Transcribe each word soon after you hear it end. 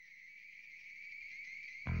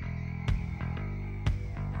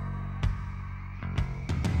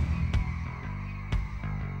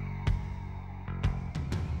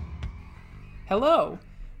Hello!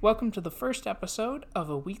 Welcome to the first episode of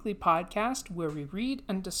a weekly podcast where we read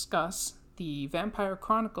and discuss the Vampire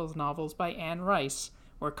Chronicles novels by Anne Rice.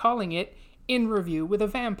 We're calling it In Review with a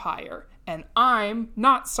Vampire, and I'm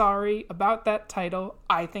not sorry about that title.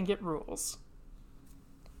 I think it rules.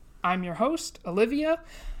 I'm your host, Olivia.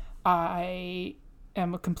 I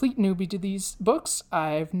am a complete newbie to these books.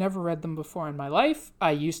 I've never read them before in my life.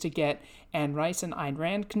 I used to get Anne Rice and Ayn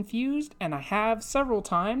Rand confused, and I have several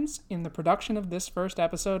times in the production of this first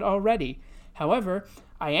episode already. However,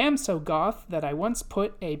 I am so goth that I once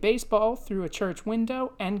put a baseball through a church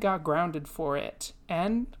window and got grounded for it.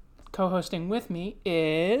 And co-hosting with me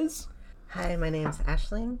is... Hi, my name's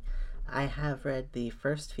Aisling. I have read the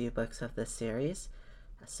first few books of this series,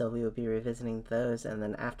 so we will be revisiting those, and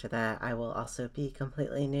then after that I will also be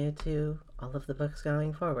completely new to all of the books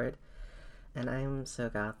going forward. And I'm so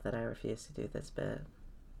goth that I refuse to do this bit.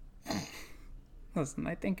 Listen,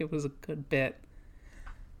 I think it was a good bit.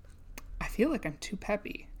 I feel like I'm too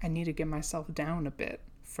peppy. I need to get myself down a bit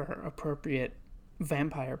for appropriate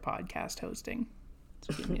vampire podcast hosting.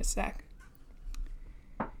 So give me a sec.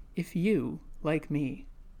 If you, like me,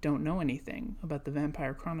 don't know anything about the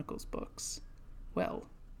Vampire Chronicles books, well,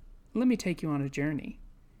 let me take you on a journey.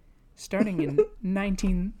 Starting in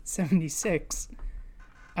 1976,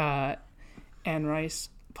 Anne Rice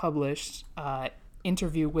published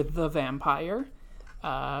Interview with the Vampire,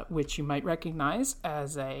 which you might recognize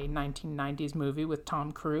as a 1990s movie with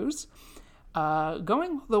Tom Cruise.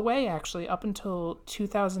 Going the way, actually, up until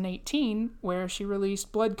 2018, where she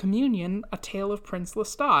released Blood Communion, A Tale of Prince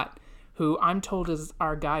Lestat, who I'm told is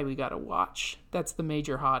our guy we gotta watch. That's the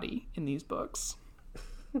major hottie in these books.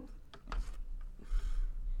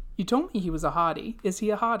 You told me he was a hottie. Is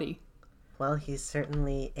he a hottie? Well, he's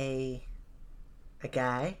certainly a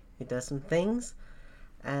guy who does some things,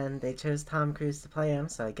 and they chose Tom Cruise to play him,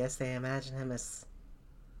 so I guess they imagine him as...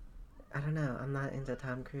 I don't know, I'm not into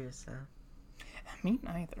Tom Cruise, so... Me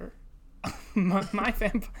neither.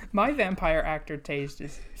 my vampire actor taste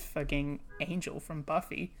is fucking Angel from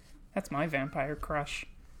Buffy. That's my vampire crush.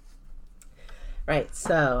 Right,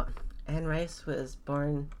 so Anne Rice was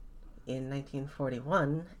born in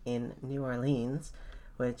 1941 in New Orleans,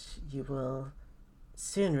 which you will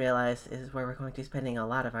soon realize is where we're going to be spending a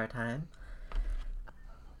lot of our time.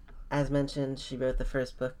 As mentioned, she wrote the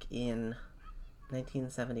first book in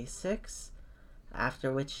 1976,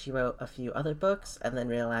 after which she wrote a few other books and then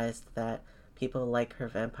realized that people like her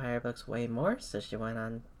vampire books way more, so she went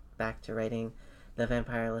on back to writing The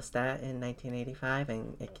Vampire Lestat in 1985,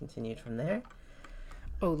 and it continued from there.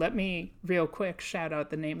 Oh, let me real quick shout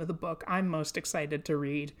out the name of the book I'm most excited to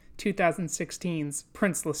read, 2016's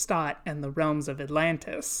Prince Lestat and the Realms of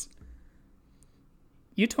Atlantis.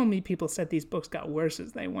 You told me people said these books got worse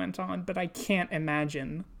as they went on, but I can't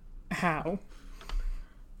imagine how.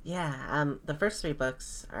 Yeah, the first three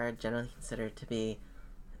books are generally considered to be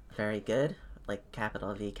very good, like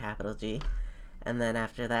capital V, capital G. And then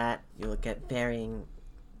after that, you will get varying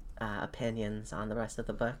opinions on the rest of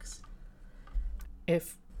the books.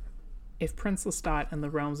 If Prince Lestat and the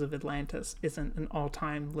Realms of Atlantis isn't an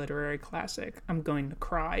all-time literary classic, I'm going to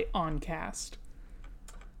cry on cast.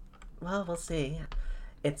 Well, we'll see.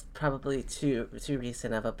 It's probably too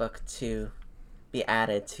recent of a book to be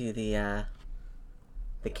added to the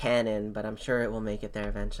canon, but I'm sure it will make it there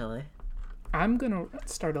eventually. I'm going to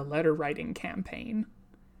start a letter writing campaign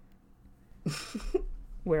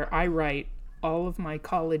where I write all of my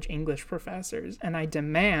college English professors, and I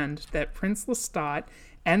demand that Prince Lestat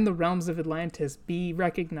and the Realms of Atlantis be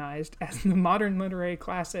recognized as the modern literary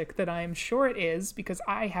classic that I am sure it is, because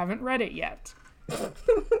I haven't read it yet.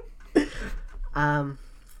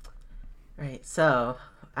 Right, so,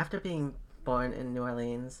 after being born in New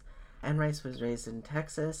Orleans, Anne Rice was raised in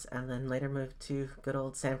Texas and then later moved to good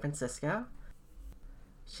old San Francisco.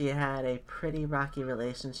 She had a pretty rocky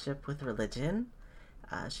relationship with religion.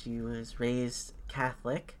 She was raised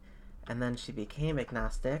Catholic, and then she became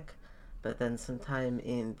agnostic, but then sometime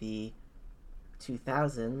in the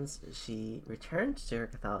 2000s, she returned to her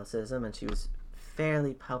Catholicism, and she was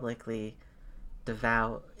fairly publicly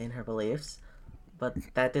devout in her beliefs, but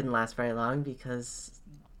that didn't last very long because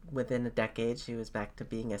within a decade, she was back to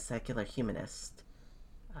being a secular humanist,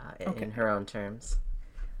 in her own terms.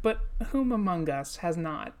 But whom among us has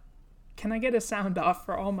not? Can I get a sound off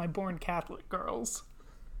for all my born Catholic girls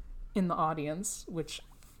in the audience, which,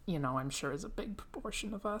 you know, I'm sure is a big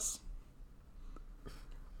proportion of us?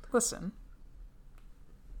 Listen.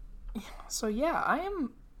 So yeah, I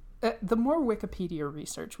am... the more Wikipedia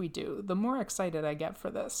research we do, the more excited I get for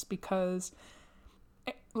this, because,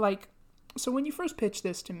 like... So when you first pitched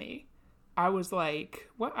this to me, I was like,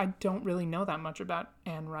 what? I don't really know that much about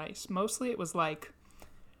Anne Rice. Mostly it was like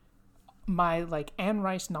my like Anne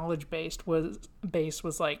Rice knowledge base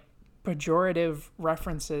was like pejorative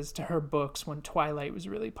references to her books when Twilight was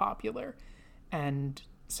really popular. And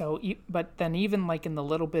so, but then even like in the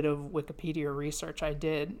little bit of Wikipedia research I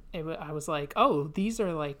did, I was like, oh, these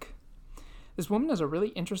are like, this woman has a really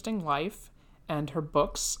interesting life, and her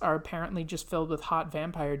books are apparently just filled with hot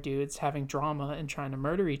vampire dudes having drama and trying to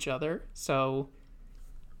murder each other. So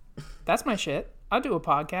that's my shit. I'll do a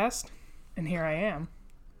podcast, and here I am.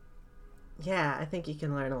 Yeah, I think you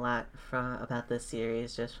can learn a lot about this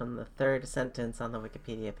series just from the third sentence on the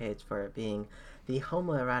Wikipedia page for it being, the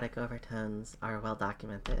homoerotic overtones are well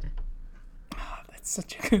documented. Oh, that's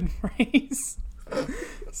such a good phrase.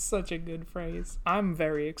 Such a good phrase. I'm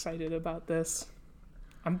very excited about this.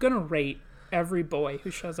 I'm going to rate every boy who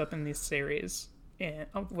shows up in this series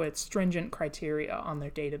with stringent criteria on their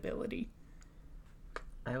dateability.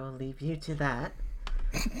 I will leave you to that.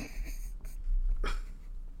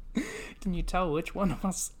 Can you tell which one of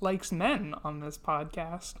us likes men on this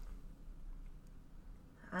podcast?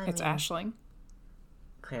 It's Aisling.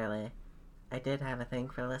 Clearly. I did have a thing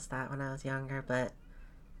for Lestat when I was younger, but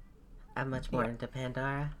I'm much more into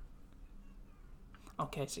Pandora.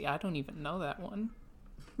 Okay, see, I don't even know that one.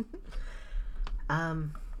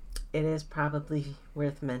 It is probably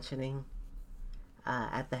worth mentioning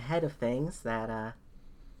at the head of things that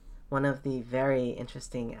one of the very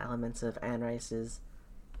interesting elements of Anne Rice's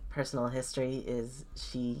personal history is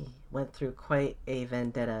she went through quite a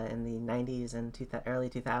vendetta in the 90s and early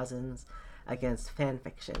 2000s against fan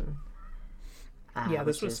fiction.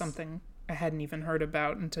 This was something I hadn't even heard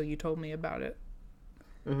about until you told me about it.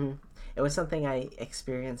 Mm-hmm. It was something I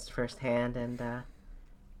experienced firsthand, and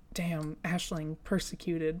damn, Aisling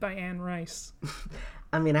persecuted by Anne Rice.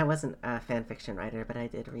 I mean, I wasn't a fan fiction writer, but I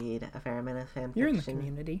did read a fair amount of fan fiction. You're in the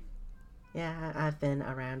community. Yeah, I've been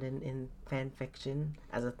around in fan fiction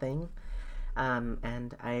as a thing,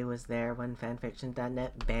 and I was there when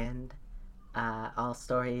fanfiction.net banned all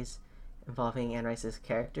stories involving Anne Rice's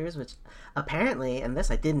characters, which apparently, and this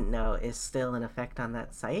I didn't know, is still in effect on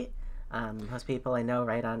that site. Most people I know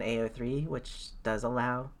write on AO3, which does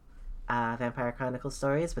allow Vampire Chronicles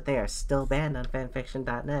stories, but they are still banned on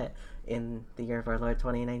fanfiction.net in the year of our Lord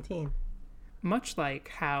 2019. Much like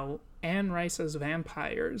how Anne Rice's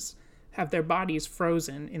vampires have their bodies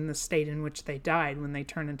frozen in the state in which they died when they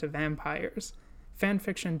turn into vampires,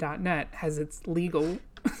 fanfiction.net has its legal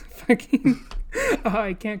fucking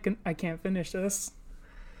I can't finish this.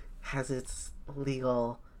 Has its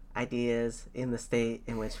legal ideas in the state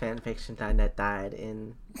in which fanfiction.net died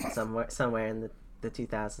in somewhere in the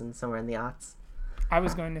 2000s, somewhere in the aughts. I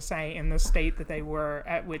was going to say in the state that they were,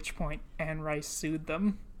 at which point Anne Rice sued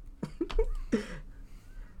them.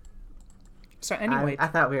 So anyway, I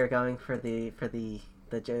thought we were going for the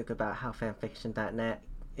joke about how fanfiction.net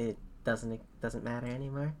it doesn't matter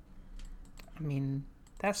anymore. I mean,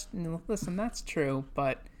 that's true,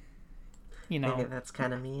 but you know, maybe that's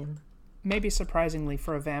kind of mean. Maybe surprisingly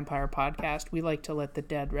for a vampire podcast, we like to let the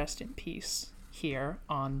dead rest in peace here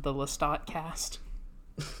on the Lestat cast.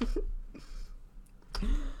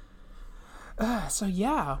 So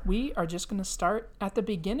yeah, we are just going to start at the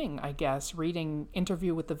beginning, I guess, reading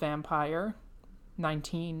Interview with the Vampire,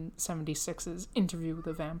 1976's Interview with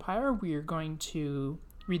the Vampire. We are going to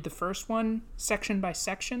read the first one section by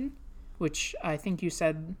section, which I think you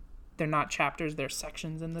said they're not chapters, they're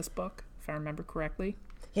sections in this book, if I remember correctly.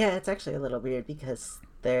 Yeah, it's actually a little weird because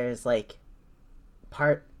there's like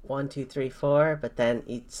part 1, 2, 3, 4, but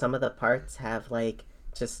then some of the parts have like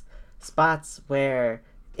just spots where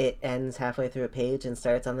it ends halfway through a page and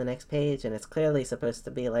starts on the next page, and it's clearly supposed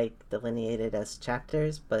to be like delineated as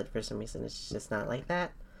chapters, but for some reason it's just not like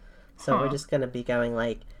that. So we're just going to be going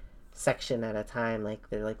like section at a time, like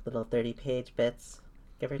they're like little 30-page bits,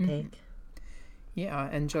 give or take. Yeah,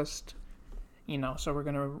 and just, so we're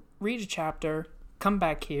going to read a chapter, come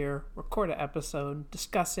back here, record an episode,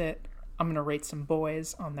 discuss it. I'm going to rate some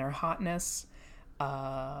boys on their hotness.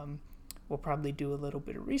 We'll probably do a little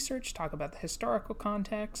bit of research, talk about the historical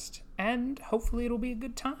context, and hopefully it'll be a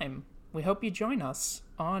good time. We hope you join us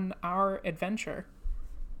on our adventure.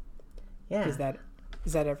 Yeah. Is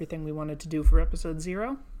that everything we wanted to do for episode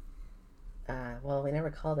 0? Well, we never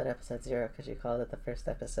called it episode 0 because you called it the first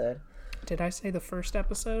episode. Did I say the first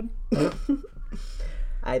episode?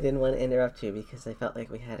 I didn't want to interrupt you because I felt like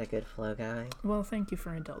we had a good flow going. Well, thank you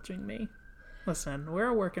for indulging me. Listen, we're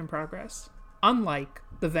a work in progress. Unlike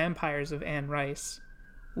the vampires of Anne Rice,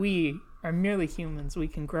 we are merely humans. We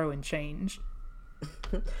can grow and change.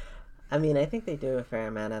 I mean, I think they do a fair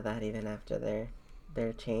amount of that even after they're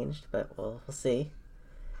they're changed, but we'll see.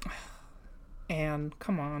 And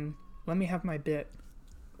come on, let me have my bit.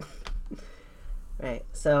 Right.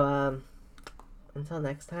 So until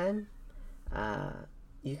next time,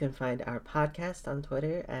 you can find our podcast on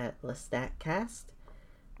Twitter at LestatCast.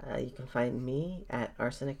 You can find me at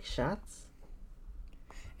Arsenic Shots.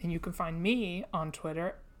 And you can find me on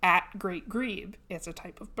Twitter at Great Grebe. It's a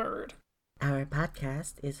type of bird. Our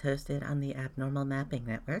podcast is hosted on the Abnormal Mapping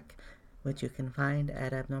Network, which you can find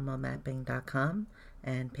at abnormalmapping.com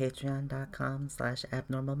and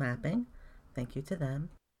patreon.com/abnormalmapping. Thank you to them.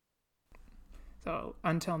 So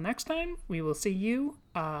until next time, we will see you.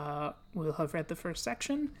 We'll have read the first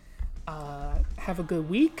section. Have a good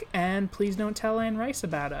week, and please don't tell Anne Rice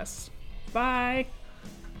about us. Bye.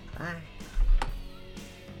 Bye.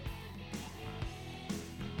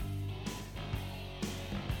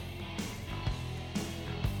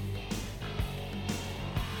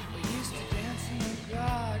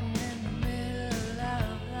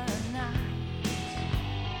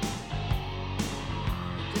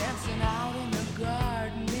 Dancing out